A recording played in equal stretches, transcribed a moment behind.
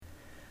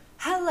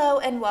Hello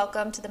and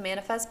welcome to the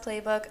Manifest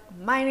Playbook.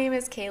 My name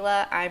is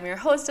Kayla. I'm your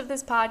host of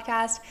this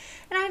podcast,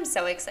 and I'm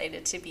so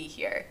excited to be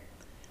here.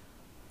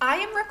 I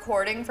am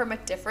recording from a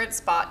different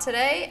spot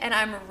today, and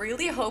I'm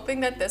really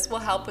hoping that this will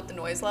help with the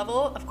noise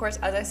level. Of course,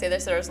 as I say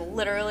this, there's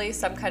literally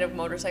some kind of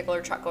motorcycle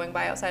or truck going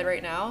by outside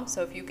right now,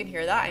 so if you can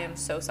hear that, I am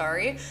so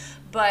sorry.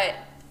 But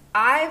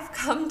I've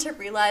come to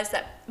realize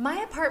that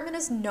my apartment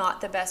is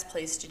not the best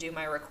place to do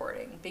my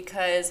recording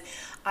because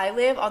I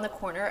live on the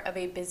corner of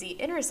a busy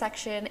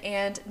intersection,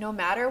 and no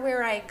matter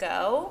where I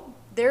go,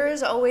 there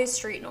is always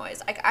street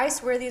noise. I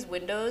swear these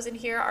windows in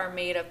here are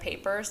made of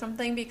paper or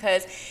something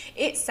because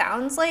it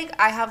sounds like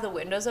I have the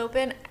windows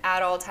open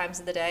at all times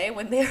of the day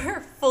when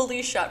they're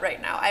fully shut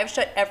right now. I have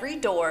shut every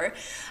door.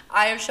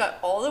 I have shut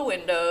all the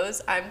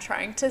windows. I'm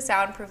trying to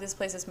soundproof this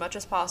place as much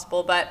as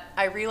possible, but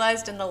I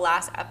realized in the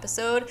last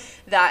episode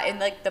that in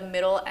like the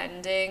middle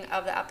ending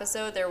of the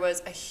episode, there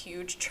was a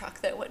huge truck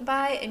that went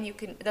by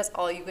and that's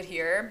all you could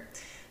hear.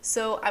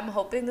 So I'm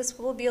hoping this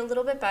will be a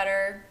little bit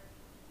better.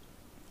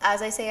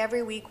 As I say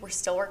every week, we're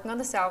still working on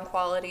the sound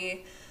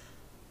quality,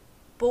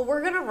 but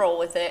we're going to roll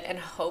with it and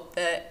hope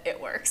that it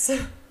works.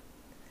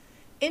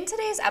 In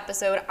today's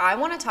episode, I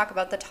want to talk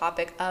about the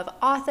topic of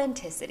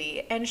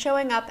authenticity and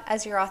showing up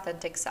as your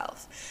authentic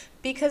self,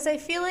 because I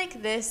feel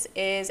like this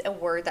is a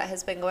word that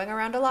has been going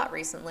around a lot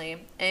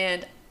recently,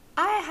 and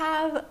I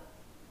have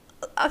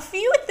a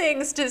few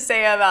things to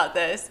say about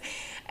this.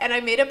 And I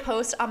made a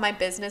post on my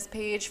business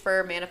page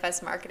for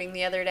Manifest Marketing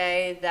the other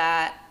day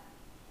that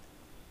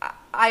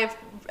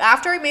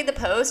after I made the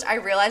post, I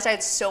realized I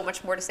had so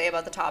much more to say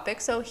about the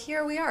topic. So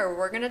here we are.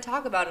 We're going to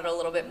talk about it a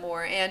little bit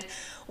more and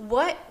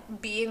what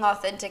being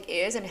authentic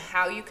is and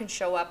how you can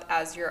show up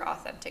as your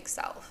authentic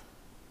self.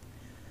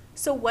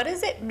 So what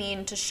does it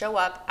mean to show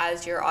up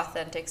as your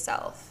authentic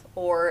self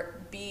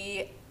or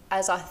be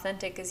as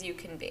authentic as you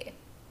can be?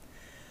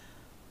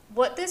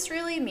 What this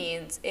really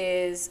means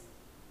is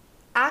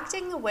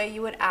acting the way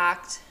you would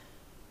act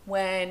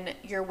when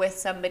you're with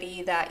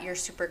somebody that you're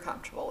super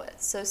comfortable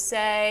with. So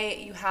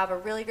say you have a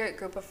really great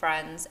group of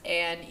friends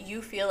and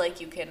you feel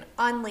like you can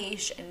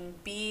unleash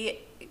and be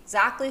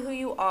exactly who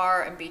you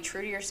are and be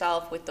true to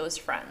yourself with those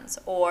friends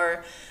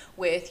or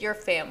with your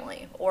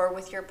family or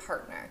with your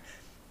partner.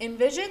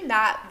 Envision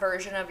that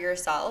version of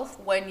yourself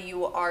when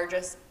you are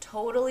just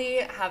totally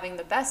having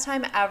the best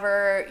time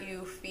ever.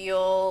 You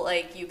feel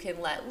like you can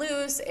let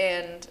loose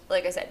and,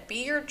 like I said,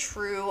 be your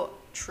true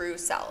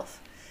self.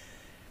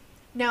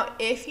 Now,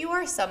 if you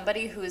are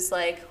somebody who's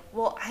like,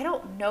 well, I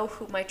don't know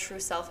who my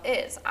true self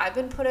is. I've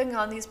been putting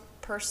on these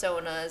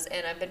personas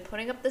and I've been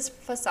putting up this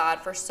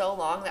facade for so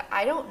long that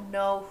I don't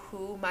know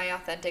who my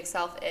authentic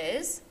self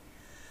is.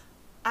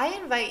 I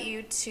invite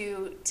you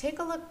to take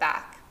a look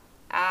back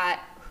at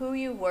who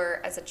you were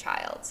as a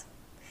child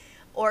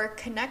or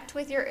connect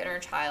with your inner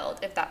child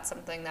if that's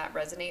something that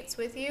resonates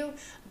with you.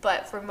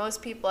 But for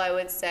most people, I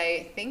would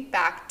say think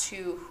back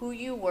to who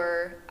you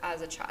were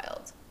as a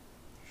child.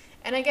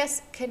 And I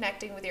guess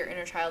connecting with your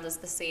inner child is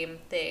the same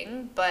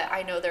thing, but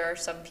I know there are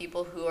some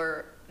people who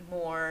are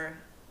more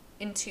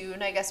in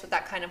tune, I guess, with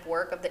that kind of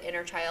work of the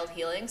inner child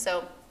healing.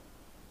 So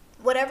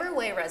whatever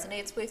way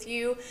resonates with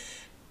you,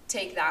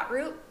 take that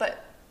route.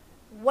 But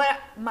what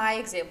my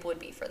example would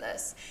be for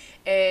this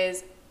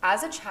is,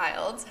 as a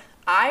child,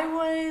 I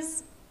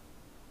was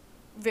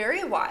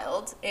very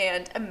wild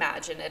and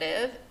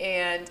imaginative,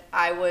 and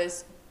I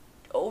was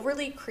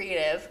overly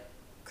creative,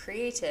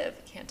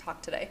 can't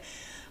talk today,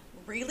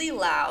 really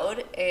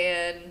loud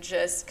and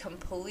just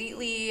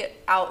completely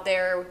out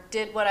there,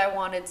 did what I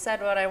wanted,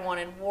 said what I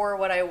wanted, wore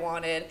what I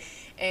wanted,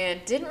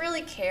 and didn't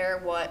really care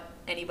what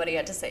anybody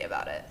had to say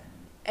about it.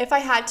 If I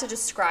had to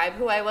describe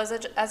who I was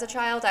as a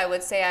child, I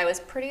would say I was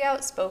pretty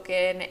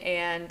outspoken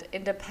and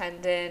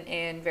independent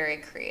and very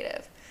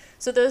creative.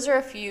 So those are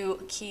a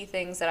few key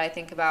things that I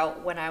think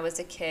about when I was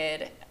a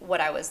kid,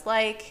 what I was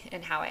like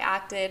and how I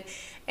acted.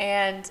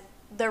 And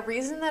the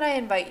reason that I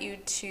invite you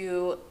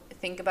to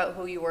think about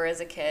who you were as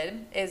a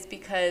kid is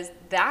because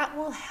that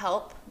will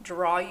help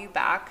draw you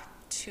back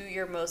to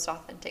your most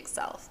authentic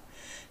self.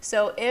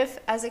 So if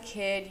as a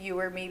kid you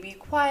were maybe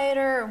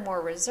quieter or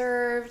more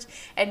reserved,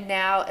 and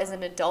now as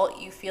an adult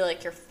you feel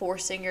like you're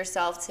forcing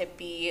yourself to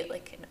be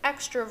like an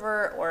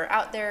extrovert or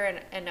out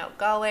there and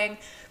outgoing,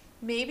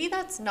 maybe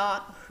that's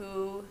not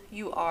who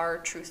you are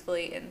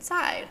truthfully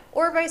inside.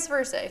 Or vice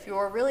versa, if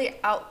you're a really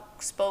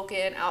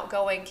outspoken,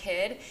 outgoing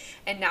kid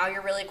and now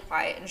you're really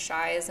quiet and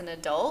shy as an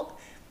adult,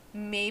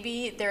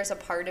 maybe there's a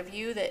part of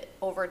you that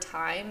over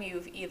time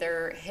you've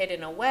either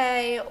hidden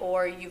away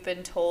or you've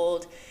been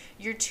told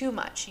you're too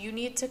much, you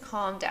need to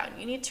calm down,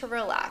 you need to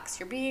relax,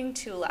 you're being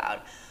too loud.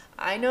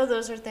 I know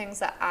those are things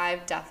that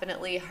I've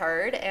definitely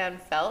heard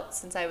and felt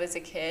since I was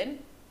a kid.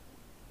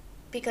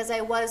 because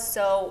I was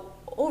so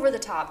over the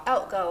top,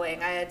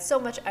 outgoing. I had so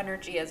much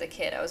energy as a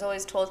kid. I was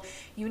always told,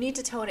 you need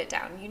to tone it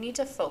down. You need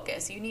to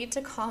focus. You need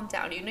to calm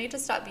down. You need to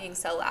stop being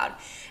so loud.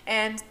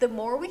 And the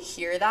more we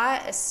hear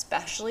that,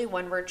 especially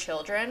when we're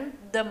children,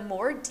 the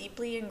more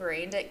deeply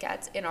ingrained it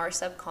gets in our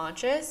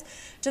subconscious,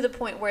 to the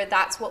point where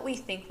that's what we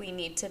think we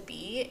need to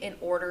be in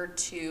order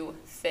to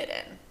fit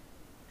in.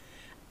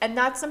 And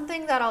that's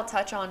something that I'll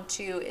touch on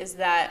too, is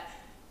that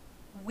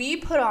we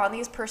put on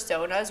these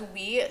personas,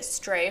 we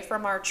stray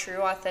from our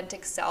true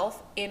authentic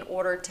self in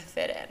order to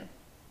fit in.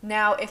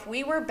 Now, if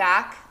we were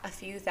back a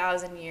few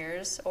thousand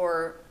years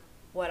or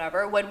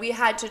whatever, when we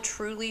had to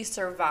truly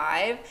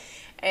survive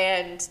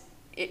and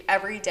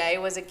every day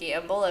was a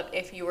gamble of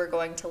if you were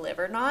going to live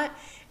or not,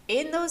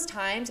 in those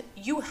times,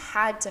 you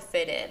had to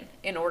fit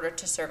in order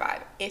to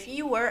survive. If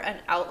you were an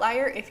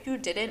outlier, if you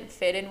didn't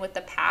fit in with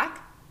the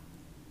pack,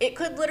 it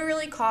could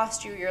literally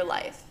cost you your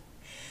life.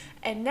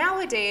 And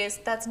nowadays,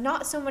 that's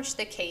not so much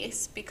the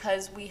case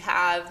because we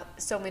have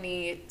so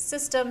many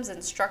systems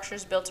and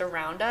structures built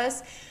around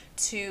us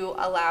to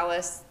allow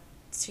us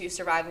to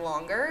survive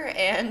longer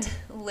and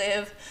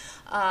live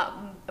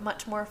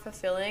much more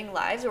fulfilling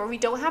lives, where we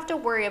don't have to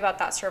worry about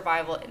that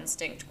survival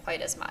instinct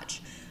quite as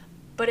much.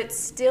 But it's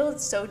still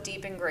so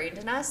deep ingrained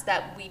in us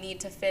that we need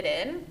to fit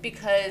in,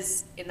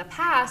 because in the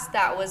past,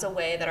 that was a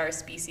way that our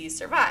species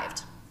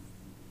survived.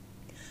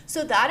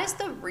 So that is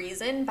the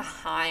reason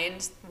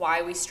behind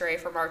why we stray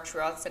from our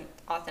true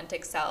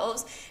authentic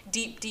selves.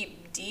 Deep,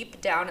 deep, deep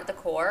down at the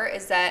core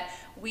is that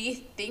we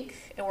think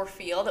or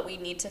feel that we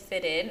need to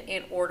fit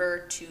in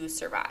order to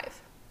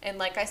survive. And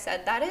like I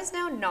said, that is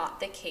now not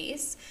the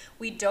case.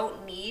 We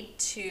don't need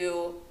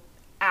to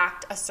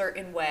act a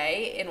certain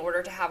way in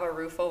order to have a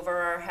roof over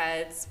our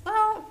heads.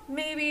 Well,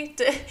 maybe.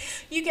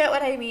 You get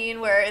what I mean,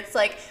 where it's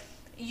like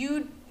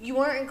you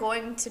aren't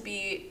going to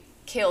be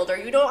killed, or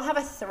you don't have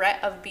a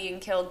threat of being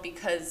killed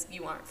because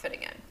you aren't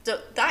fitting in.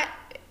 So that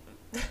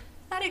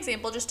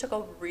example just took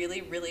a really,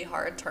 really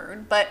hard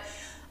turn, but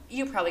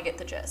you probably get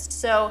the gist.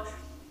 So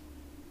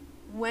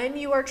when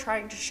you are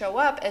trying to show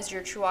up as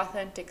your true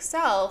authentic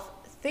self,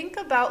 think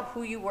about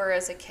who you were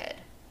as a kid,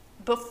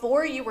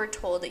 before you were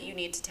told that you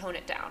need to tone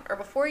it down, or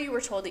before you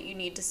were told that you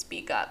need to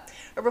speak up,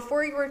 or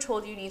before you were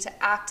told you need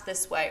to act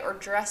this way, or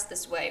dress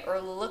this way, or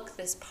look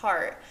this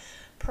part.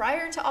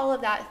 Prior to all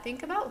of that,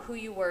 think about who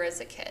you were as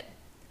a kid.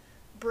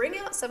 Bring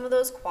out some of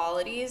those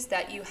qualities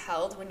that you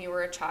held when you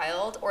were a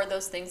child, or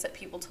those things that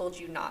people told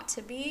you not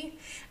to be,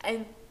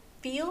 and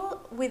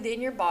feel within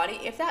your body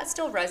if that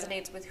still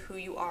resonates with who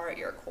you are at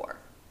your core.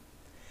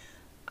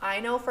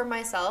 I know for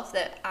myself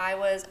that I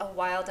was a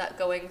wild,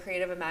 outgoing,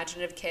 creative,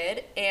 imaginative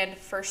kid, and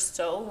for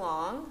so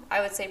long,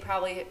 I would say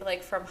probably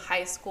like from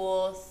high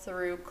school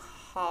through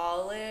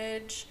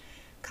college,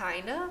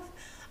 kind of,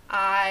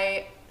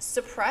 I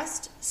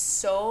suppressed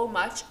so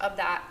much of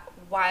that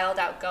wild,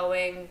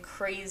 outgoing,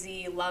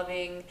 crazy,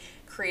 loving,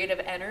 creative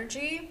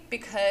energy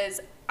because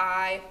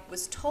I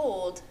was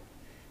told,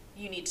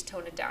 you need to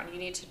tone it down, you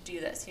need to do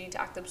this, you need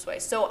to act this way.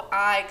 So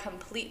I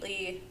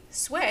completely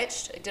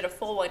switched, I did a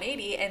full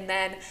 180, and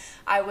then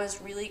I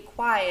was really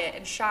quiet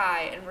and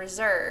shy and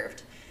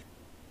reserved.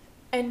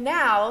 And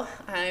now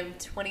I'm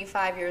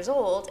 25 years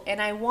old,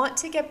 and I want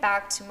to get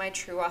back to my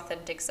true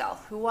authentic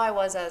self, who I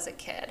was as a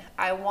kid.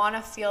 I want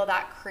to feel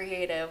that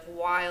creative,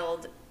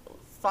 wild,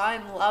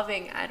 fun,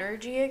 loving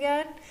energy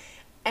again.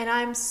 And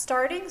I'm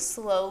starting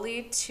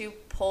slowly to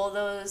pull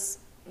those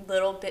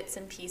little bits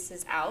and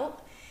pieces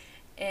out.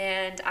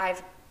 And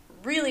I've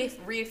really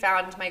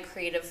refound my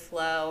creative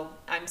flow.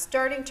 I'm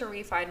starting to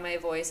refine my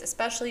voice,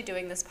 especially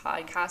doing this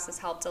podcast has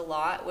helped a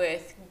lot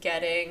with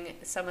getting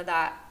some of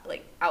that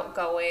like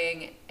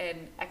outgoing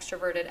and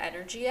extroverted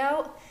energy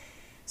out.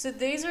 So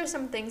these are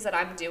some things that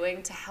I'm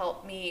doing to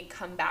help me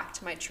come back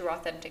to my true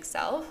authentic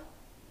self.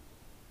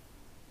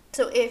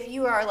 So if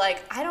you are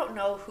like, I don't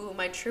know who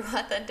my true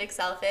authentic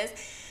self is,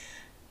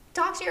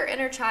 talk to your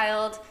inner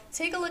child,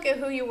 take a look at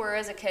who you were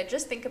as a kid,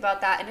 just think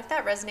about that. And if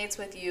that resonates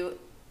with you,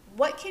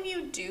 what can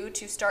you do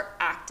to start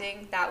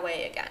acting that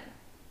way again?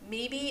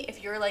 Maybe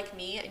if you're like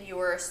me and you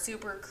were a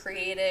super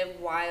creative,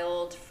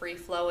 wild,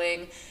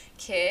 free-flowing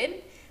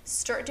kid,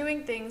 start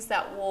doing things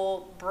that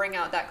will bring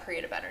out that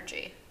creative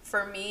energy.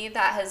 For me,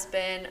 that has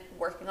been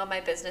working on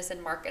my business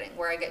and marketing,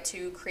 where I get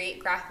to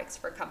create graphics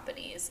for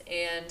companies,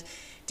 and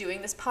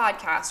doing this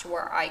podcast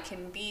where I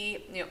can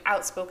be,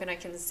 outspoken, I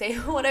can say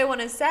what I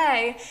want to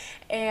say.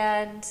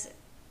 And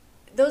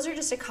those are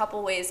just a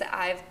couple ways that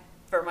I've,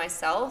 for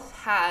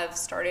myself, have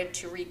started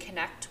to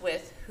reconnect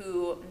with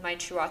who my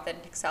true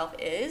authentic self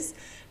is.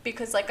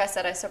 Because like I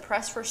said, I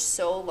suppressed for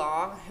so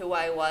long who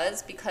I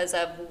was because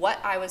of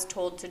what I was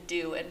told to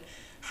do and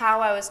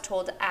how I was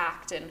told to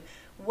act and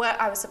what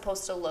I was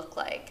supposed to look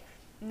like.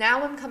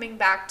 Now I'm coming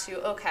back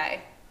to,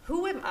 okay,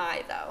 who am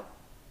I though?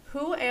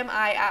 Who am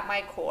I at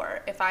my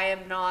core if I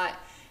am not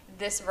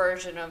this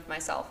version of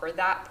myself, or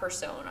that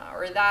persona,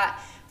 or that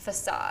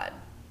facade?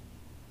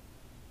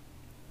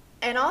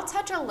 And I'll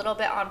touch a little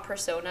bit on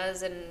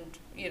personas and,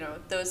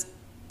 those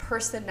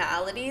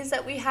personalities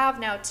that we have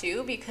now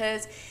too,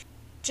 because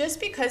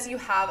Just because you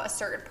have a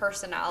certain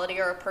personality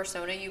or a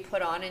persona you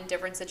put on in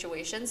different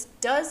situations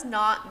does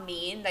not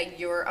mean that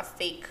you're a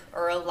fake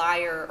or a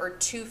liar or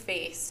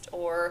two-faced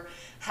or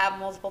have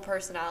multiple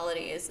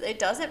personalities. It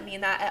doesn't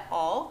mean that at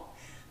all.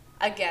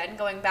 Again,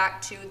 going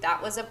back to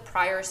that was a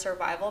prior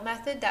survival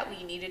method that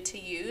we needed to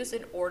use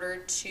in order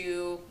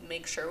to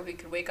make sure we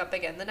could wake up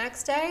again the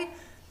next day.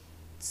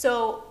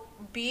 So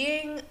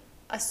being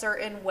a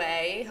certain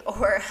way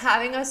or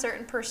having a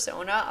certain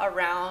persona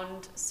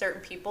around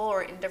certain people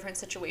or in different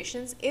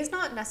situations is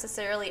not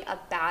necessarily a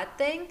bad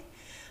thing.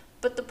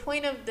 But the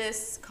point of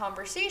this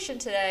conversation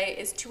today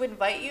is to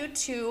invite you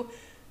to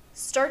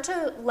start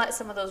to let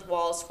some of those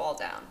walls fall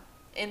down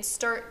and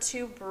start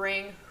to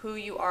bring who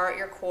you are at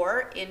your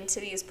core into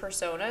these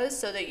personas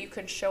so that you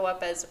can show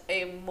up as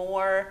a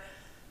more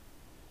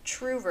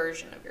true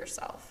version of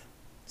yourself.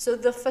 So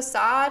the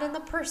facade and the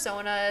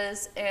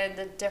personas and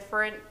the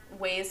different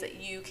ways that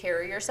you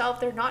carry yourself,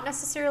 they're not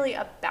necessarily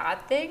a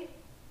bad thing.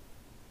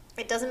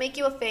 It doesn't make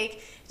you a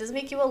fake, it doesn't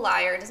make you a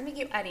liar, it doesn't make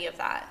you any of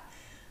that.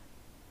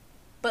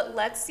 But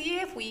let's see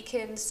if we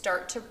can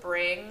start to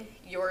bring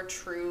your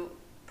true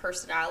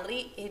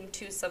personality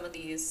into some of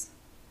these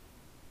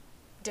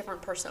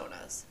different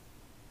personas.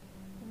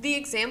 The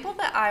example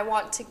that I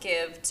want to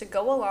give to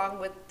go along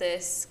with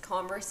this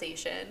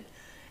conversation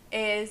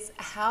is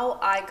how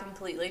I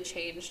completely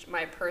changed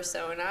my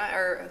persona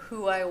or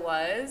who I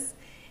was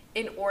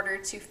in order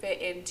to fit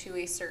into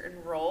a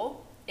certain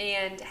role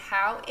and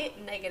how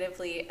it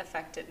negatively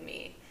affected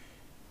me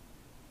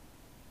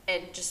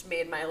and just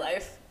made my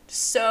life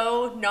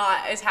so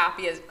not as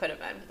happy as it could have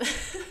been.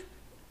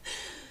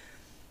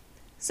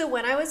 So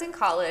when I was in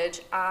college,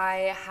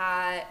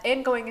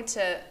 and going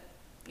into,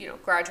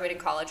 graduating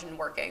college and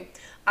working,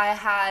 I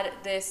had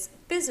this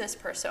business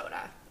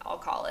persona, I'll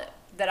call it,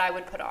 that I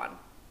would put on.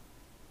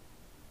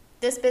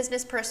 This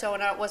business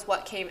persona was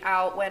what came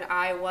out when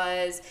I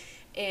was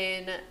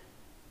in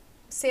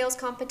sales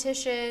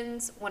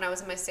competitions, when I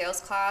was in my sales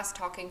class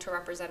talking to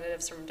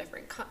representatives from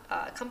different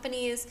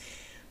companies.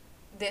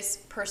 This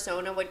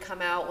persona would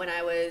come out when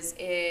I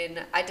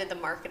did the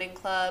marketing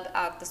club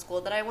at the school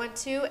that I went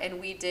to,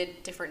 and we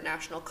did different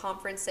national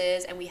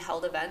conferences and we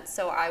held events.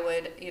 So I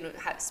would,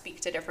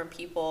 speak to different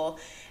people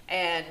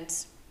and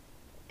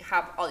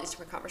have all these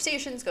different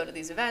conversations, go to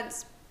these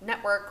events,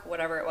 network,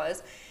 whatever it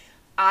was.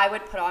 I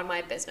would put on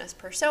my business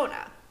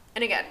persona.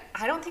 And again,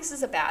 I don't think this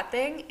is a bad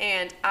thing,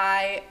 and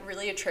I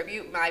really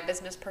attribute my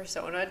business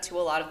persona to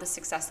a lot of the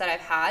success that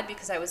I've had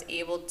because I was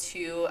able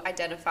to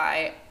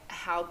identify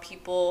how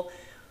people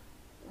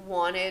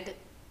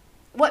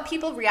what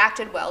people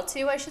reacted well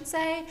to, I should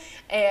say,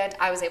 and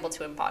I was able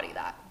to embody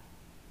that.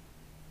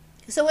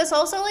 So it's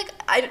also like,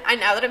 I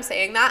now that I'm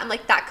saying that, I'm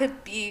like, that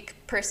could be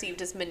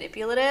perceived as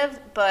manipulative,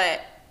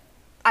 but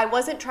I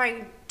wasn't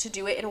trying to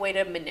do it in a way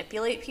to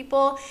manipulate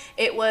people.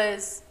 It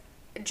was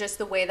just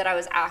the way that I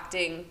was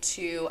acting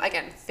to,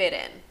 again, fit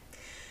in.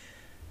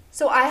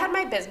 So I had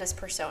my business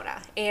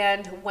persona,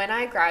 and when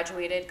I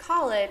graduated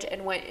college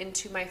and went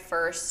into my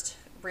first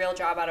real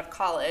job out of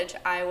college,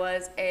 I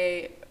was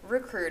a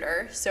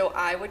recruiter. So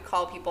I would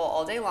call people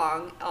all day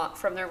long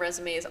from their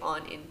resumes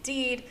on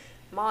Indeed,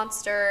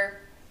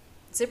 Monster,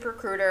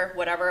 ZipRecruiter,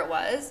 whatever it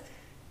was.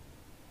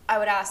 I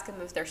would ask them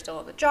if they're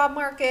still in the job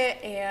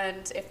market,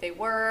 and if they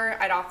were,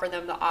 I'd offer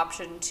them the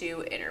option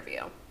to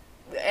interview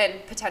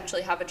and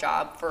potentially have a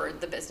job for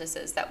the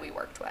businesses that we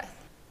worked with.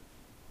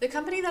 The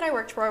company that I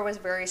worked for was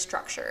very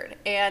structured,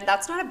 and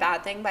that's not a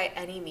bad thing by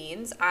any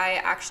means. I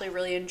actually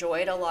really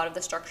enjoyed a lot of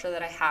the structure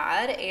that I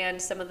had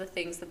and some of the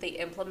things that they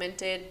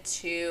implemented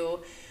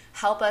to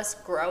help us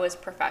grow as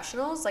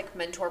professionals, like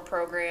mentor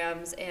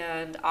programs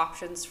and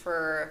options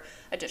for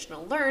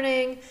additional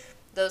learning,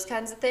 those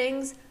kinds of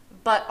things.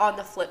 But on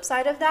the flip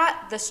side of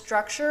that, the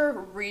structure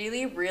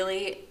really,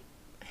 really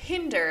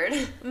hindered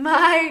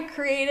my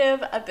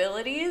creative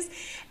abilities,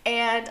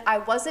 and I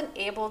wasn't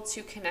able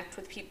to connect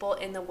with people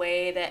in the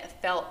way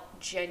that felt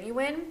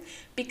genuine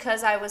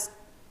because I was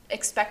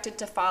expected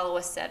to follow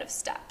a set of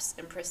steps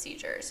and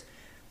procedures,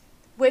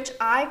 which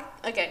I,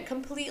 again,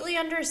 completely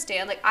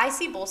understand. Like, I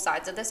see both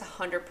sides of this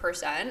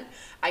 100%.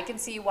 I can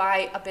see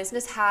why a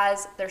business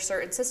has their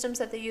certain systems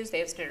that they use. They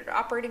have standard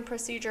operating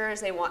procedures.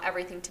 They want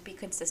everything to be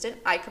consistent.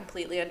 I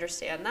completely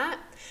understand that.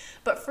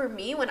 But for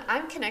me, when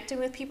I'm connecting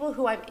with people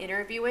who I'm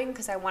interviewing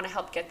because I want to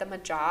help get them a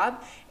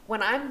job,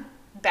 when I'm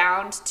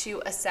bound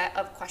to a set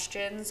of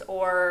questions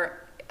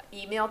or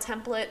email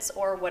templates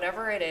or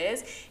whatever it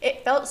is,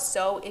 it felt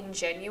so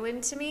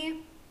ingenuine to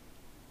me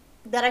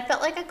that I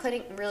felt like I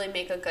couldn't really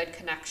make a good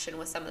connection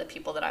with some of the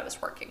people that I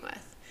was working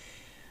with.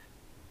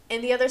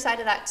 And the other side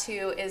of that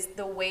too is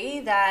the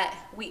way that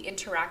we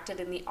interacted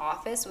in the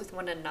office with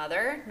one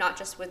another, not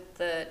just with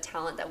the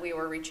talent that we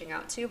were reaching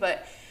out to,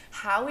 but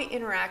how we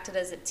interacted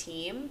as a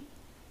team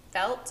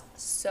felt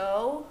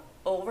so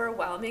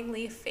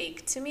overwhelmingly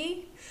fake to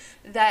me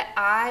that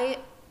I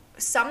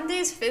some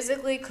days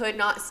physically could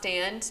not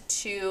stand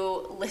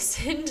to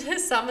listen to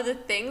some of the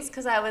things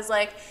because I was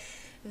like,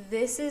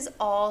 this is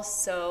all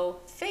so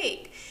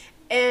fake.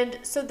 And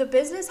so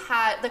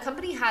the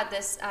company had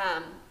this,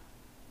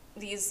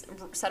 these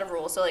set of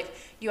rules. So like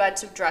you had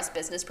to dress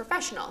business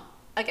professional.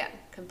 Again,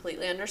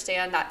 completely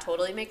understand, that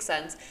totally makes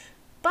sense.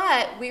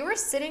 But we were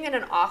sitting in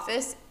an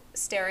office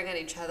staring at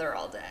each other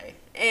all day.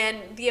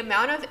 And the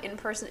amount of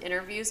in-person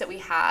interviews that we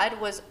had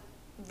was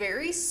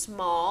very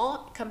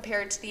small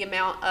compared to the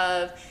amount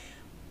of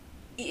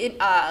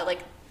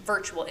like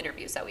virtual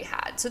interviews that we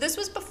had. So this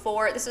was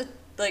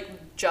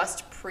like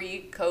just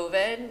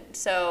pre-COVID.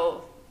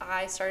 So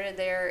I started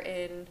there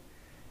in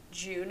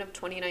June of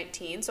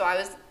 2019. So I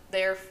was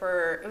there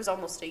it was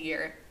almost a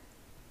year.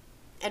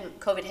 And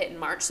COVID hit in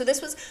March. So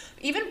this was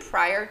even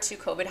prior to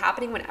COVID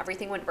happening, when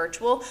everything went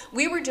virtual,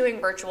 we were doing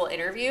virtual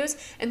interviews.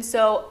 And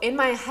so in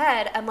my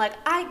head, I'm like,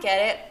 I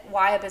get it,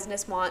 why a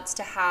business wants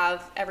to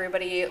have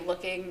everybody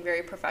looking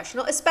very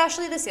professional,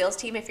 especially the sales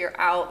team if you're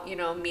out,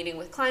 meeting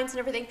with clients and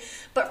everything.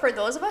 But for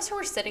those of us who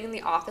are sitting in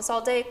the office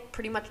all day,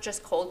 pretty much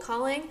just cold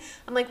calling,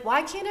 I'm like,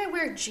 why can't I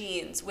wear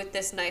jeans with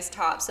this nice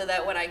top so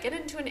that when I get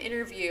into an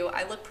interview,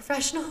 I look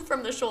professional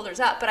from the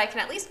shoulders up, but I can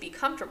at least be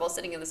comfortable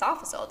sitting in this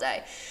office all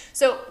day.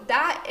 So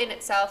that in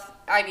itself,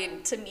 I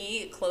mean, to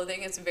me,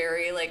 clothing is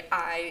very, like,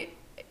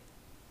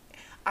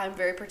 I'm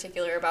very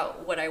particular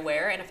about what I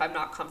wear, and if I'm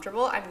not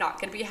comfortable, I'm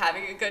not going to be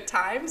having a good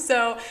time.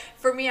 So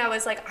for me, I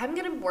was like, I'm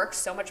going to work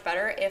so much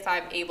better if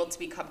I'm able to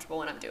be comfortable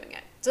when I'm doing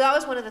it. So that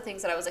was one of the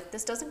things that I was like,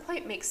 this doesn't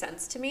quite make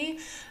sense to me.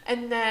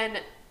 And then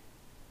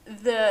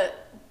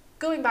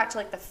going back to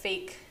like the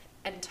fake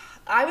and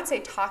I would say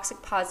toxic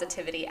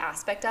positivity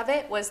aspect of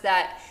it was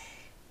that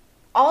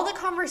all the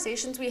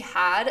conversations we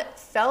had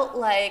felt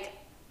like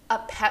a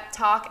pep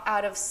talk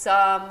out of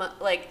some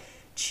like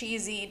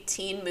cheesy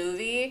teen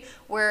movie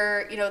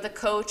where, the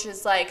coach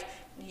is like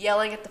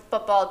yelling at the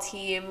football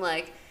team,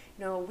 like,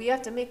 we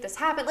have to make this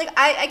happen. Like,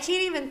 I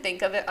can't even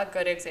think of a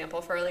good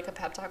example for like a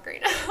pep talk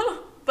right now,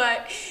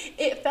 but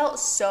it felt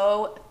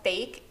so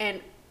fake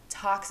and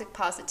toxic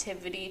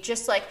positivity,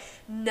 just like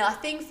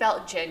nothing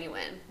felt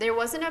genuine. There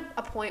wasn't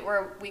a point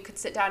where we could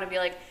sit down and be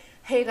like,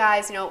 hey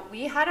guys,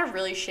 we had a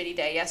really shitty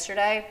day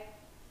yesterday.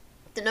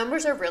 The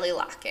numbers are really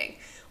lacking.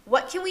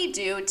 What can we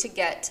do to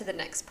get to the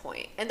next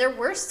point? And there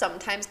were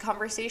sometimes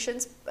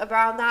conversations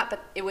around that,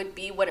 but it would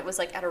be when it was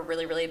like at a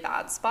really, really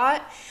bad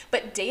spot.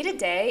 But day to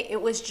day,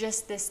 it was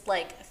just this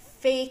like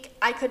fake.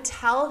 I could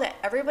tell that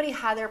everybody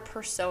had their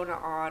persona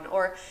on,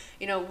 or,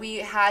 we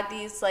had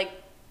these like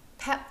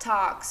pep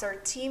talks or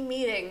team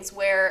meetings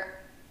where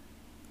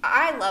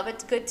I love a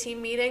good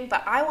team meeting,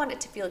 but I want it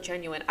to feel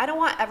genuine. I don't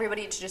want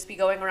everybody to just be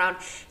going around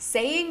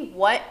saying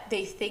what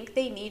they think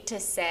they need to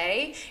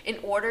say in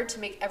order to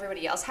make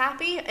everybody else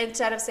happy,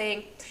 instead of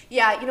saying,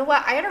 yeah, you know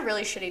what, I had a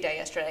really shitty day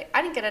yesterday.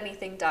 I didn't get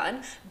anything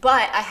done,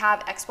 but I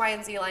have X, Y,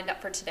 and Z lined up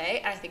for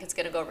today, and I think it's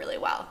going to go really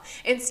well.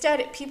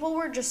 Instead, people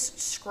were just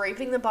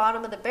scraping the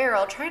bottom of the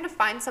barrel, trying to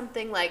find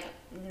something like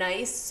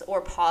nice or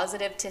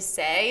positive to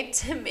say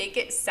to make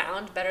it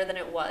sound better than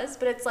it was.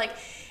 But it's like,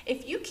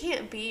 if you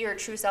can't be your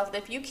true self,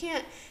 if you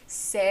can't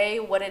say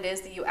what it is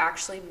that you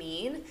actually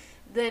mean,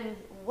 then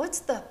what's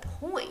the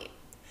point?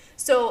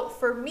 So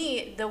for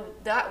me,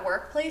 that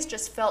workplace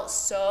just felt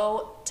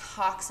so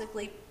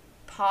toxically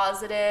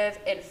positive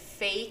and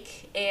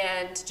fake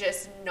and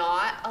just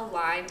not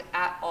aligned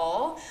at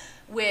all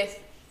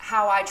with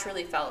how I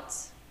truly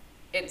felt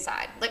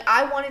inside. Like,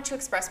 I wanted to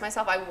express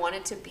myself. I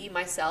wanted to be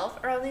myself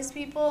around these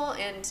people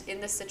and in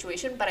this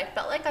situation, but I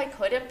felt like I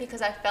couldn't,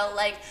 because I felt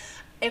like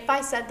if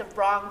I said the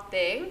wrong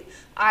thing,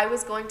 I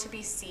was going to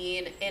be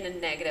seen in a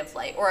negative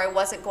light, or I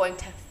wasn't going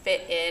to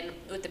fit in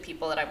with the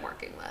people that I'm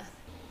working with.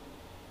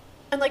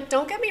 And like,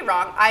 don't get me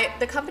wrong,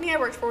 the company I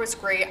worked for was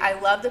great. I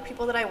love the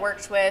people that I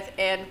worked with,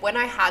 and when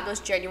I had those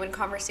genuine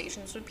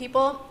conversations with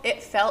people,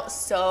 it felt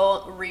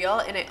so real,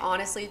 and it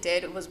honestly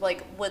did. It was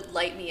like, would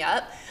light me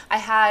up. I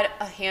had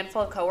a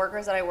handful of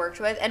coworkers that I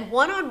worked with, and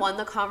one-on-one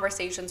the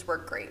conversations were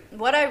great.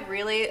 What I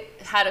really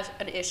had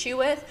an issue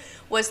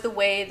with was the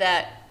way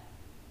that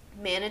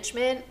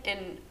management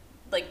and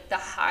like the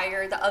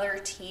other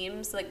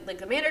teams, like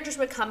the managers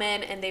would come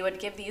in and they would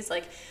give these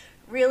like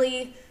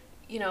really,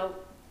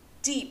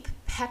 deep,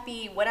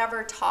 peppy,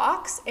 whatever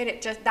talks, and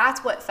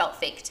that's what felt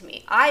fake to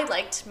me. I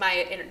liked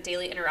my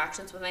daily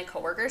interactions with my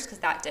coworkers because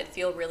that did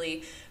feel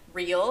really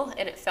real,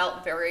 and it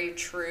felt very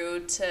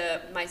true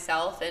to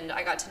myself, and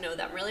I got to know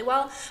them really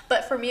well.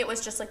 But for me, it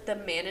was just like the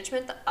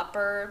management,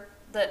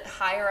 the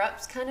higher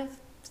ups, kind of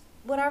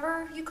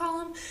whatever you call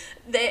them,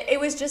 it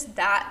was just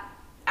that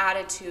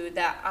attitude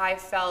that I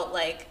felt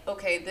like,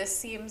 okay, this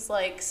seems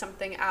like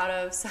something out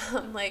of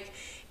some like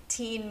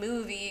teen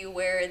movie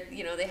where,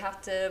 they have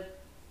to,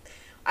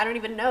 I don't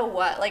even know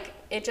what, like,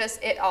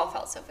 it all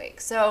felt so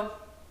fake. So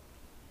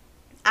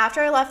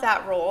after I left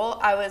that role,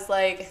 I was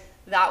like,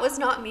 that was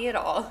not me at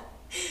all.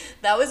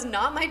 That was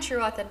not my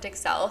true authentic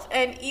self.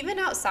 And even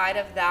outside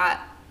of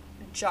that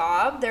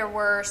job, there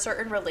were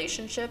certain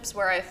relationships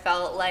where I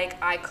felt like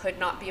I could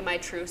not be my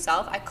true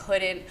self. I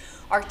couldn't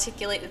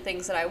articulate the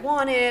things that I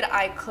wanted.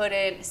 I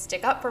couldn't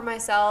stick up for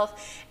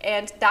myself.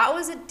 And that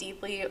was a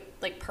deeply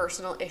like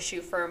personal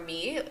issue for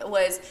me,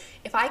 was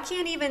if I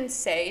can't even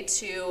say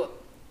to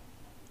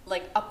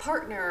like a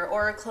partner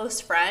or a close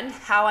friend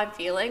how I'm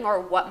feeling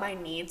or what my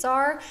needs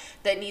are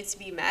that needs to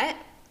be met,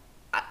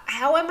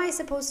 how am I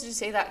supposed to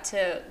say that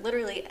to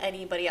literally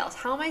anybody else?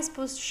 How am I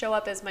supposed to show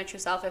up as my true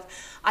self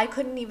if I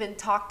couldn't even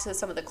talk to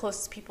some of the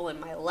closest people in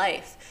my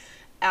life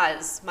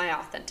as my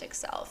authentic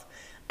self?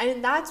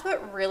 And that's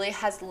what really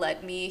has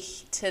led me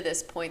to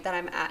this point that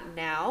I'm at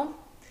now.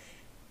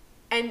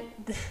 And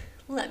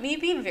let me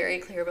be very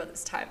clear about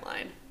this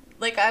timeline.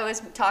 Like, I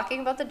was talking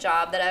about the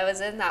job that I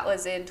was in, that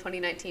was in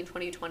 2019,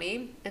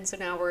 2020. And so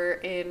now we're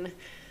in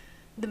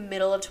the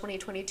middle of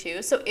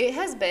 2022. So it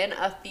has been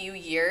a few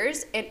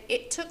years, and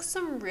it took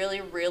some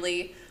really,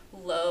 really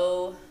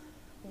low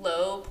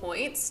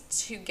points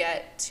to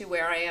get to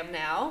where I am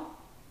now.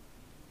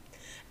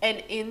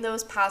 And in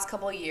those past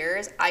couple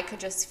years, I could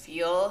just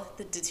feel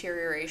the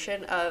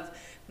deterioration of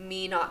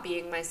me not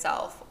being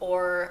myself.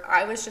 Or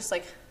I was just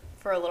like,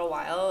 for a little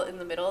while in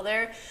the middle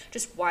there,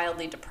 just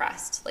wildly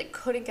depressed. Like,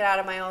 couldn't get out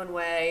of my own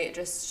way.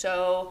 Just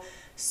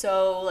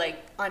so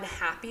like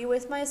unhappy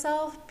with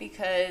myself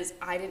because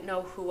I didn't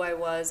know who I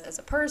was as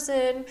a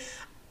person.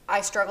 I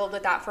struggled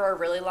with that for a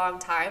really long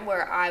time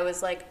where I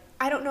was like,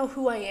 I don't know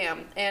who I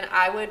am. And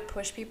I would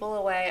push people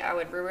away. I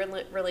would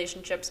ruin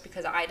relationships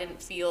because I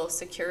didn't feel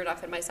secure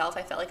enough in myself.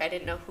 I felt like I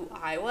didn't know who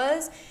I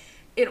was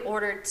in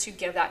order to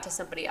give that to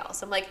somebody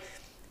else. I'm like,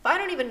 if I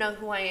don't even know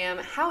who I am,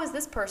 how is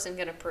this person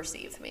going to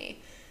perceive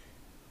me?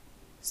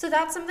 So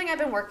that's something I've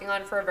been working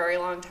on for a very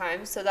long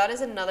time. So that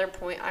is another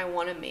point I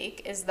want to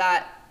make, is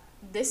that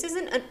this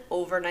isn't an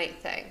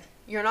overnight thing.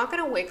 You're not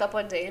going to wake up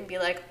one day and be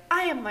like,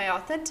 I am my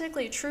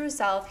authentically true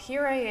self.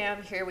 Here I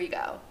am. Here we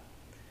go.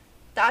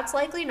 That's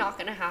likely not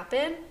going to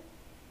happen.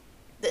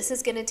 This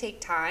is going to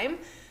take time.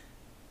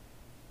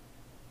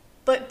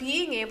 But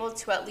being able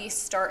to at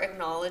least start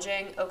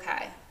acknowledging,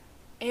 okay,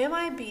 am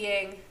I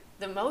being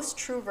the most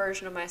true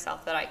version of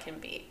myself that I can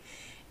be?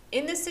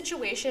 In this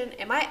situation,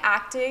 am I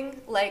acting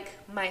like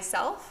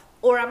myself,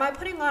 or am I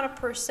putting on a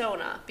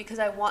persona because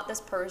I want this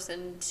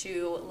person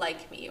to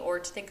like me or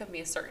to think of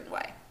me a certain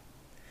way?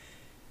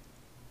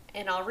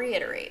 And I'll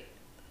reiterate,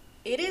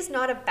 it is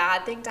not a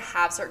bad thing to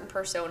have certain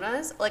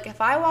personas. Like,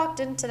 if I walked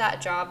into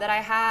that job that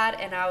I had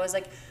and I was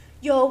like,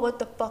 yo, what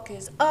the fuck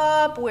is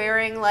up?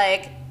 Wearing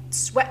like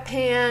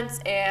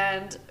sweatpants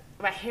and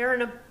my hair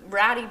in a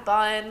ratty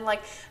bun,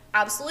 like,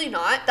 absolutely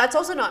not. That's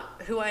also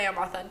not who I am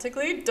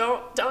authentically.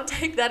 Don't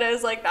take that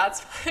as like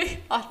that's my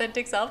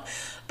authentic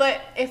self. But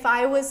if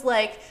I was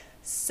like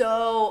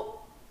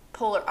so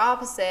polar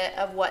opposite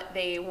of what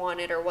they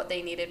wanted or what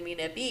they needed me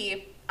to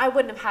be, I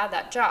wouldn't have had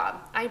that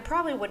job. I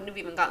probably wouldn't have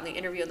even gotten the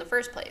interview in the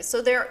first place.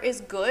 So there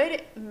is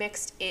good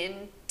mixed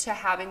into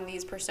having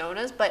these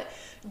personas, but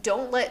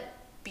don't let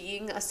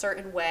being a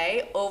certain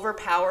way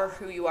overpower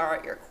who you are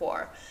at your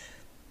core.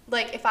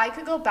 Like, if I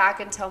could go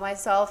back and tell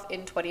myself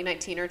in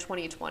 2019 or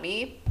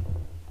 2020,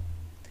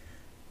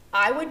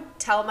 I would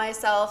tell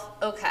myself,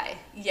 okay,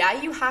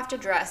 yeah, you have to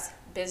dress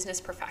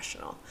business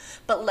professional,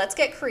 but let's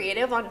get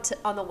creative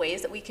on the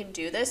ways that we can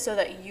do this so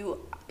that you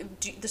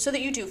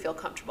do feel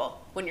comfortable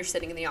when you're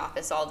sitting in the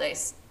office all day,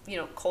 you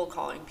know, cold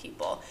calling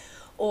people.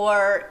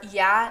 Or,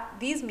 yeah,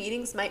 these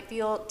meetings might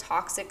feel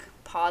toxic,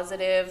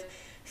 positive,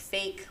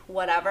 fake,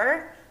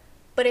 whatever,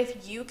 but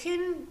if you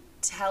can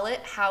tell it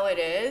how it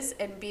is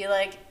and be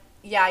like,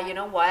 yeah, you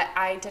know what,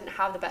 I didn't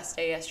have the best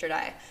day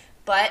yesterday,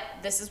 but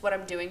this is what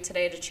I'm doing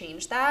today to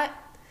change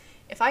that.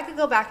 If I could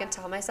go back and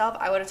tell myself,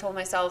 I would have told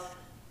myself,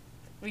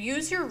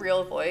 use your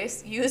real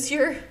voice, use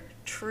your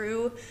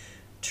true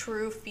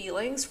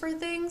feelings for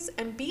things,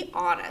 and be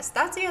honest.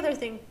 That's the other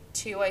thing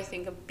too, I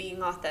think, of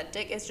being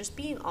authentic, is just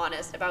being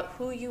honest about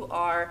who you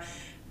are.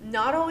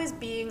 Not always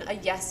being a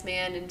yes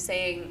man and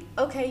saying,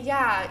 okay,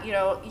 yeah, you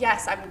know,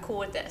 yes, I'm cool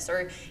with this,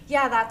 or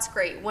yeah, that's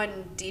great,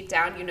 when deep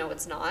down you know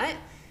it's not.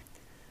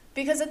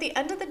 Because at the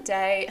end of the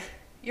day,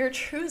 your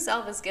true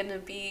self is going to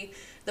be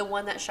the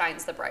one that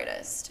shines the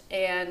brightest.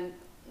 And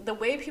the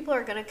way people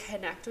are going to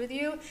connect with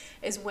you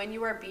is when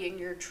you are being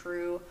your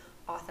true,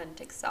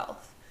 authentic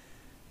self.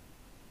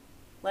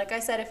 Like I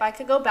said, if I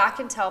could go back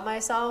and tell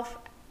myself,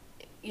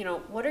 you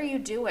know, what are you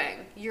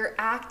doing? You're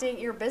acting,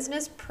 your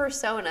business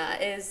persona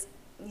is,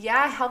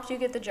 yeah, it helped you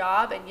get the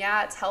job, and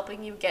yeah, it's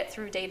helping you get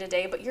through day to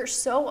day, but you're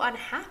so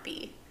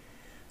unhappy.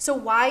 So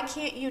why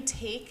can't you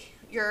take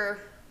your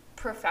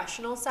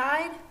professional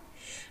side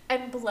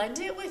and blend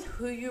it with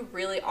who you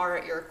really are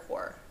at your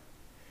core?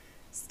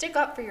 Stick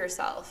up for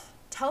yourself.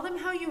 Tell them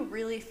how you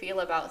really feel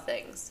about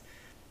things.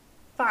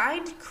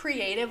 Find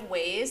creative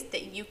ways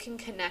that you can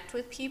connect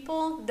with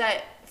people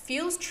that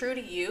feels true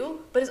to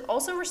you, but is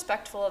also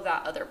respectful of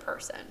that other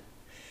person.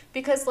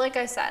 Because like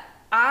I said,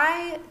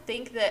 I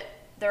think that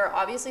there are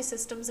obviously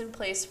systems in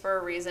place for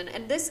a reason,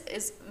 and this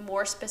is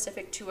more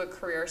specific to a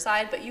career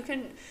side, but you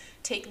can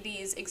take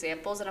these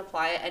examples and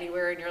apply it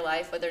anywhere in your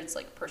life, whether it's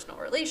like personal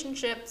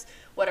relationships,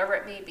 whatever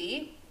it may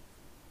be.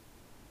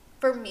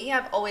 For me,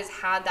 I've always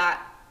had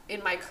that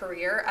in my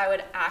career. I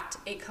would act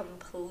a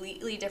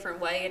completely different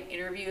way in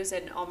interviews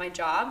and on my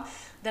job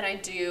than I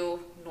do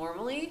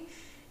normally.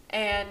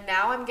 And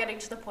now I'm getting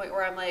to the point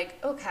where I'm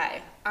like,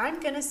 okay, I'm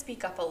going to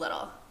speak up a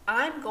little.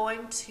 I'm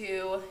going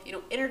to,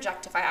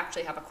 interject if I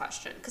actually have a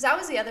question. Because that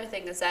was the other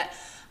thing, is that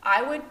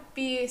I would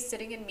be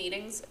sitting in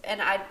meetings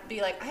and I'd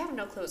be like, I have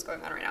no clue what's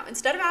going on right now.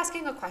 Instead of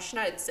asking a question,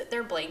 I'd sit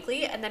there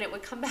blankly, and then it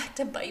would come back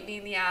to bite me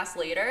in the ass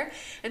later,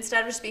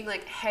 instead of just being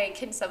like, hey,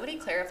 can somebody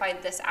clarify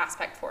this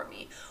aspect for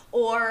me?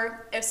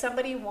 Or if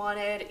somebody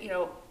wanted,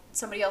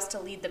 somebody else to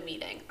lead the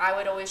meeting, I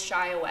would always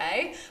shy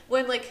away,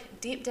 when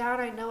like deep down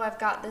I know I've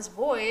got this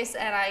voice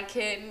and I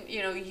can,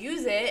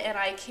 use it, and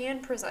I can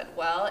present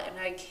well, and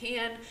I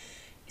can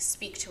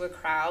speak to a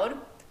crowd.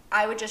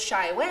 I would just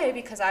shy away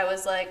because I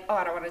was like, oh,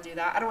 I don't want to do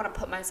that. I don't want to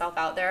put myself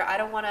out there. I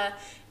don't want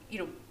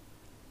to,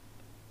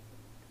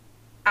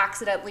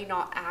 accidentally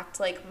not act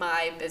like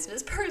my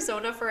business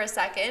persona for a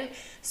second.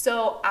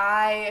 So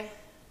I,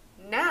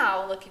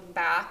 now looking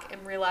back,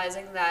 am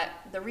realizing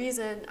that the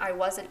reason I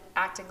wasn't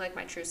acting like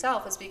my true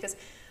self is because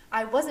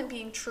I wasn't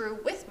being true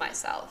with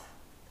myself.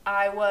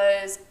 I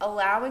was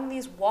allowing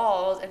these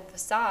walls and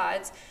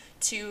facades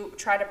to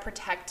try to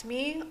protect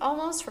me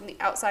almost from the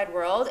outside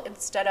world,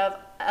 instead of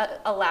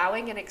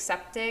allowing and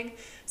accepting.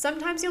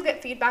 Sometimes you'll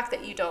get feedback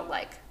that you don't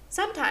like.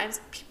 Sometimes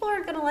people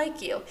aren't going to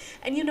like you.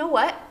 And you know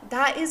what?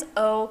 That is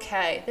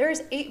okay.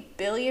 There's 8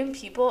 billion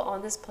people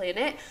on this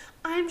planet.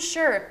 I'm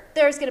sure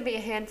there's going to be a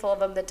handful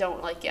of them that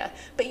don't like you.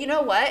 But you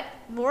know what?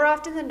 More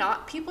often than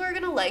not, people are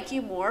going to like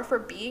you more for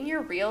being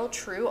your real,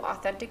 true,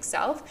 authentic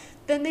self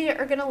than they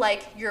are going to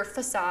like your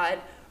facade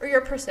or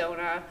your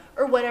persona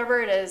or whatever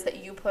it is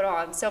that you put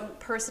on, some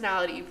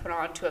personality you put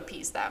on to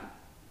appease them.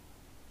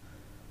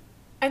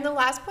 And the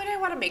last point I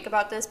want to make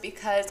about this,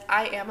 because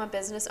I am a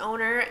business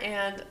owner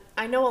and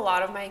I know a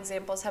lot of my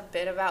examples have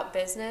been about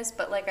business,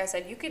 but like I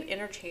said, you can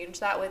interchange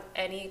that with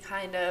any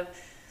kind of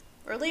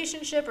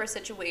relationship or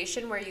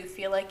situation where you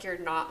feel like you're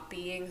not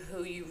being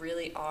who you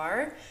really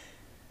are.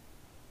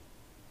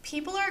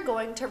 People are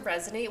going to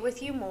resonate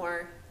with you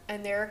more,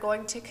 and they're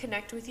going to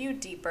connect with you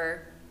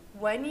deeper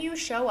when you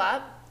show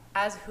up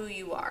as who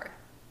you are.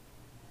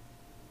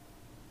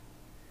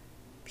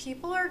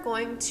 People are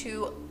going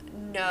to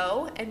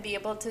know and be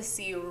able to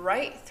see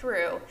right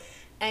through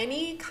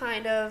any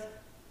kind of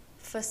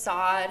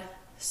facade,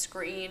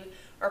 screen,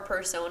 or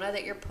persona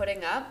that you're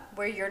putting up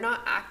where you're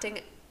not acting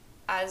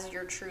as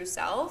your true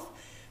self.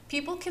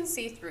 People can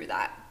see through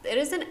that. It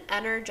is an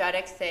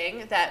energetic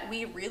thing that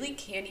we really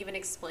can't even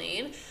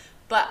explain,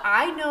 but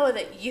I know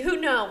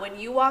that when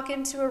you walk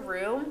into a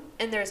room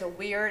and there's a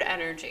weird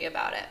energy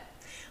about it.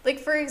 Like,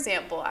 for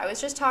example, I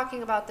was just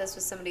talking about this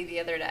with somebody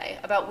the other day,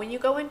 about when you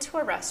go into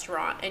a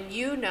restaurant and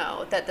you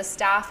know that the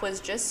staff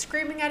was just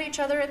screaming at each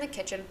other in the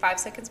kitchen 5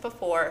 seconds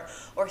before,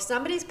 or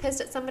somebody's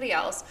pissed at somebody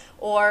else,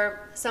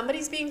 or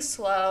somebody's being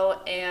slow,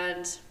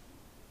 and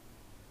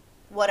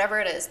whatever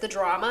it is, the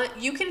drama,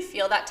 you can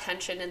feel that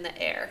tension in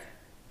the air.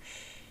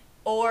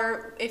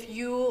 Or if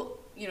you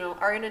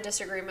are in a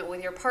disagreement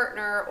with your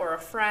partner or a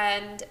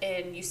friend,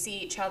 and you see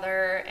each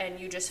other and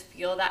you just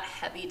feel that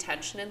heavy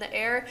tension in the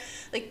air,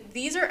 like,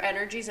 these are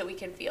energies that we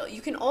can feel. You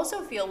can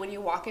also feel when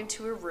you walk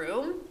into a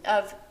room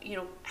of,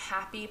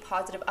 happy,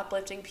 positive,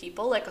 uplifting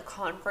people, like a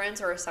conference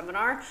or a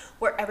seminar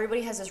where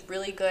everybody has this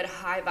really good,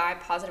 high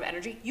vibe, positive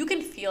energy. You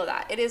can feel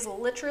that. It is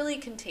literally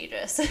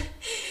contagious.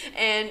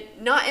 And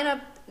not in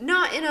a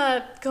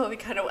COVID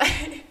kind of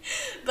way,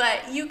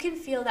 but you can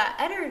feel that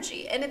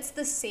energy. And it's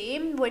the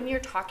same when you're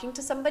talking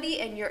to somebody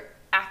and you're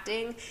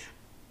acting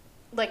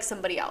like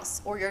somebody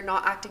else, or you're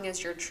not acting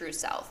as your true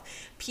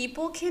self.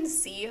 People can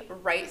see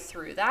right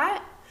through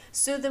that.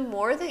 So the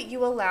more that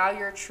you allow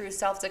your true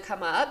self to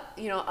come up,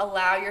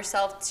 allow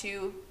yourself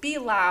to be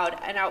loud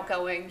and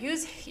outgoing,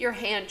 use your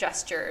hand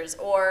gestures,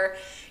 or,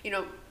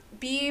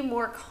 be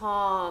more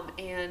calm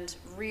and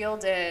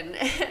reeled in,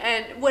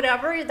 and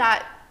whatever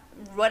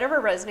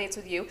resonates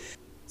with you.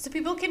 So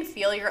people can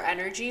feel your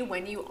energy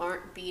when you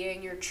aren't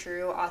being your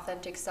true,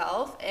 authentic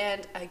self.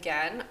 And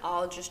again,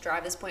 I'll just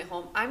drive this point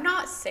home. I'm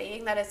not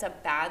saying that it's a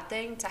bad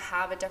thing to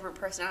have a different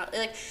personality.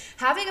 Like,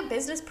 having a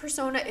business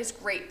persona is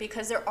great,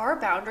 because there are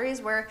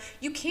boundaries where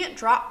you can't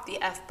drop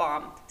the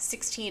F-bomb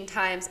 16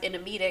 times in a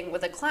meeting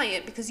with a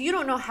client, because you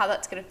don't know how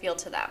that's going to feel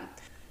to them.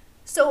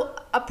 So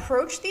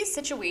approach these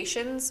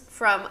situations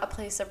from a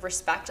place of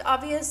respect,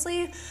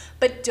 obviously,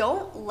 but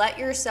don't let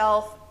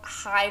yourself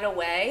hide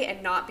away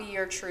and not be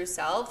your true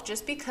self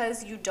just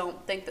because you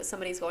don't think that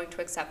somebody's going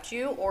to accept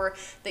you, or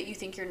that you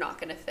think you're not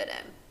going to fit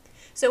in.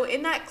 So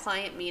in that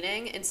client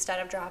meeting, instead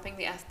of dropping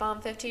the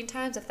F-bomb 15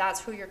 times, if that's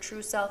who your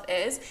true self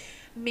is,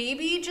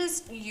 maybe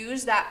just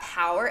use that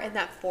power and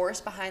that force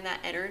behind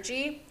that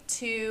energy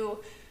to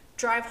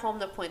drive home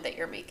the point that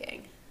you're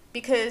making.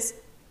 Because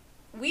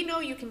we know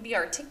you can be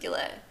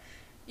articulate.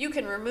 You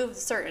can remove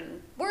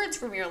certain words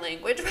from your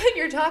language when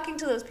you're talking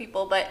to those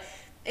people, but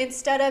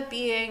instead of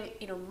being,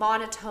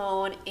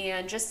 monotone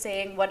and just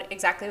saying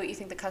exactly what you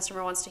think the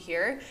customer wants to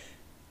hear,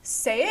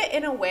 say it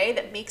in a way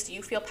that makes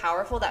you feel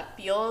powerful, that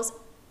feels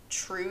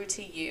true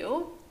to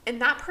you,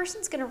 and that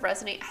person's going to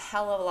resonate a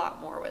hell of a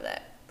lot more with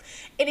it.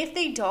 And if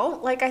they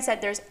don't, like I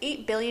said, there's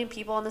 8 billion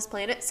people on this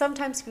planet.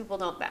 Sometimes people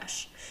don't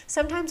mesh.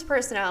 Sometimes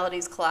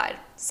personalities collide.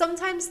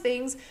 Sometimes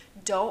things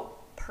don't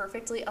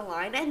perfectly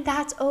align, and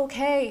that's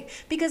okay,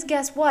 because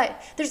guess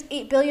what? There's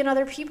 8 billion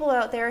other people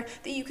out there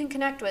that you can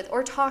connect with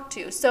or talk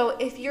to. So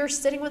if you're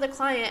sitting with a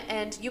client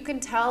and you can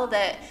tell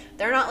that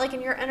they're not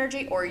liking your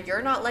energy or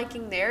you're not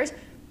liking theirs,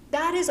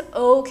 that is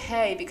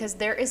okay, because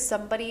there is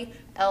somebody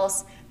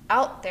else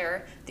out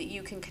there that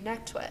you can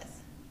connect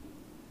with.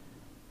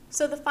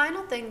 So the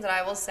final thing that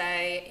I will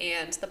say,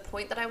 and the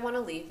point that I want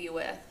to leave you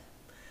with,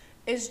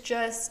 is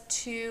just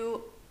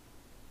to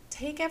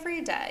take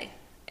every day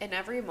and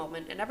every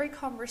moment and every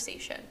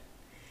conversation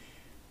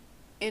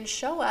and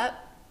show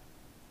up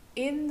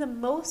in the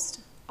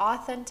most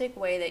authentic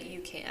way that you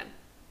can.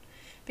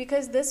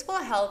 Because this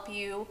will help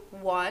you,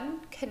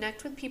 1,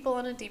 connect with people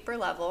on a deeper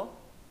level.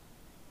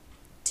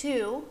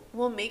 2,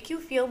 will make you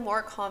feel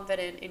more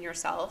confident in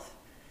yourself.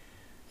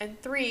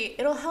 And 3,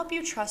 it'll help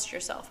you trust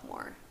yourself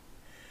more.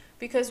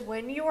 Because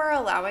when you are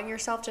allowing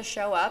yourself to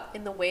show up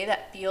in the way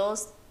that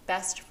feels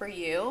best for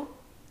you,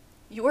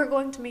 you are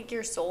going to make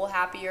your soul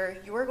happier,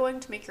 you are going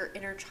to make your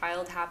inner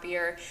child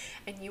happier,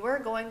 and you are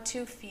going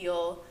to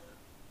feel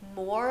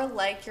more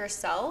like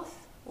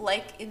yourself,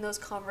 like in those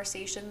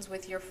conversations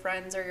with your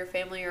friends or your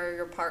family or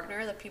your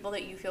partner, the people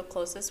that you feel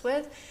closest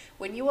with.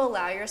 When you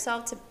allow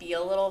yourself to be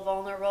a little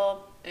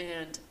vulnerable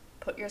and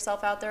put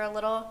yourself out there a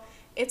little,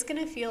 it's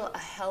going to feel a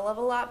hell of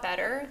a lot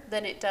better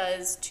than it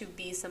does to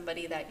be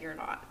somebody that you're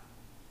not.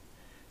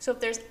 So if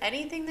there's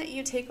anything that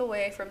you take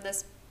away from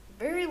this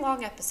very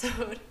long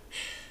episode,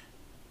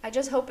 I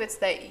just hope it's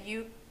that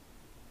you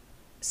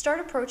start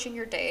approaching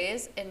your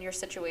days and your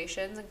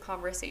situations and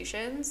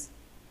conversations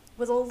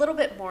with a little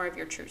bit more of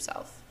your true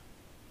self.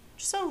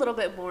 Just a little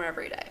bit more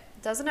every day.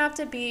 It doesn't have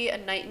to be a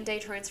night and day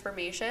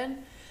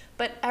transformation,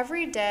 but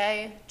every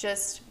day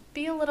just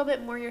be a little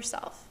bit more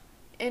yourself.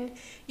 And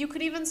you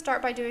could even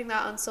start by doing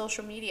that on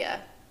social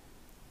media,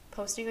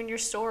 posting on your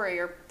story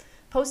or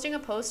posting a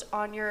post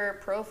on your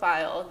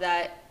profile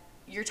that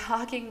you're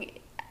talking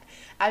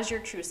as your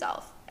true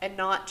self and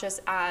not just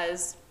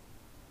as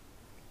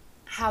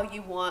how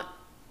you want,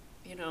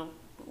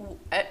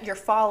 your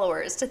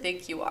followers to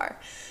think you are.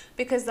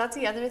 Because that's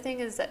the other thing,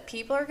 is that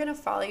people are going to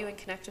follow you and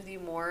connect with you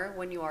more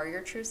when you are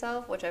your true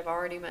self, which I've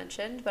already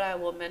mentioned, but I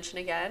will mention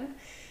again.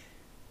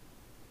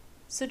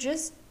 So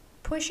just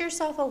push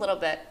yourself a little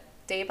bit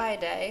day by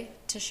day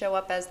to show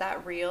up as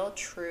that real,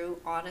 true,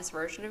 honest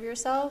version of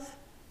yourself.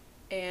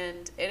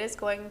 And it is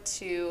going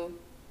to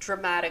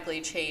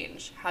dramatically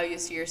change how you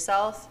see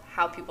yourself,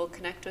 how people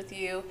connect with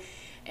you,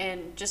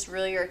 and just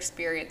really your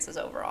experiences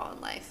overall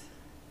in life.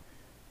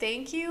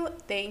 Thank you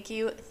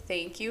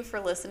for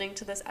listening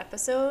to this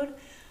episode.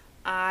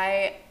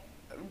 I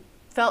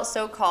felt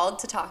so called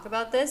to talk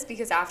about this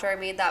because after I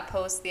made that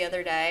post the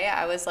other day,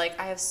 I was like,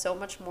 I have so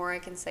much more I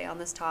can say on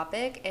this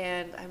topic,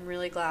 and I'm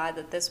really glad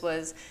that this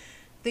was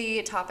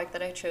the topic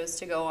that I chose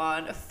to go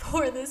on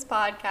for this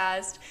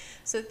podcast.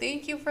 So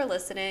thank you for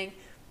listening.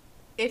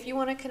 If you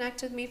want to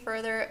connect with me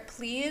further,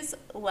 please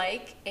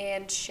like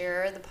and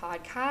share the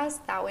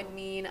podcast. That would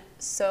mean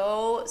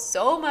so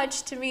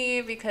much to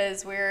me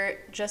because we're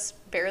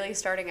just barely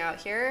starting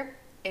out here,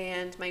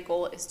 and my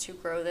goal is to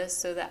grow this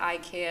so that I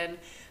can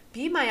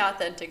be my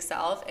authentic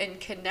self and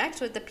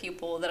connect with the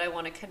people that I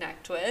want to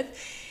connect with.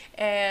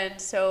 And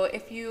so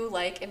if you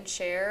like and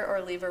share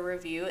or leave a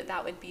review,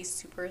 that would be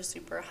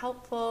super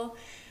helpful.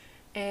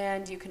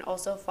 And you can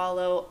also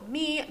follow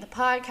me, the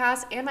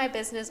podcast, and my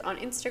business on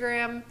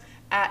Instagram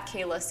at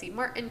Kayla C.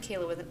 Martin,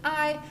 Kayla with an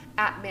I,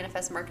 at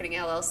Manifest Marketing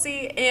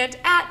LLC, and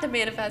at the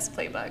Manifest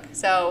Playbook.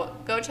 So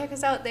go check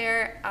us out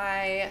there.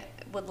 I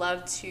would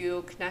love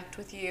to connect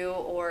with you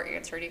or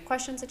answer any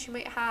questions that you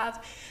might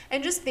have.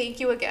 And just thank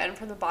you again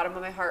from the bottom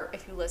of my heart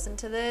if you listen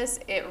to this.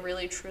 It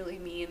really truly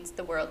means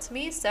the world to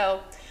me.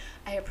 So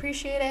I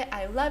appreciate it.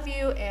 I love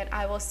you, and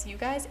I will see you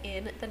guys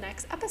in the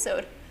next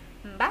episode.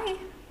 Bye.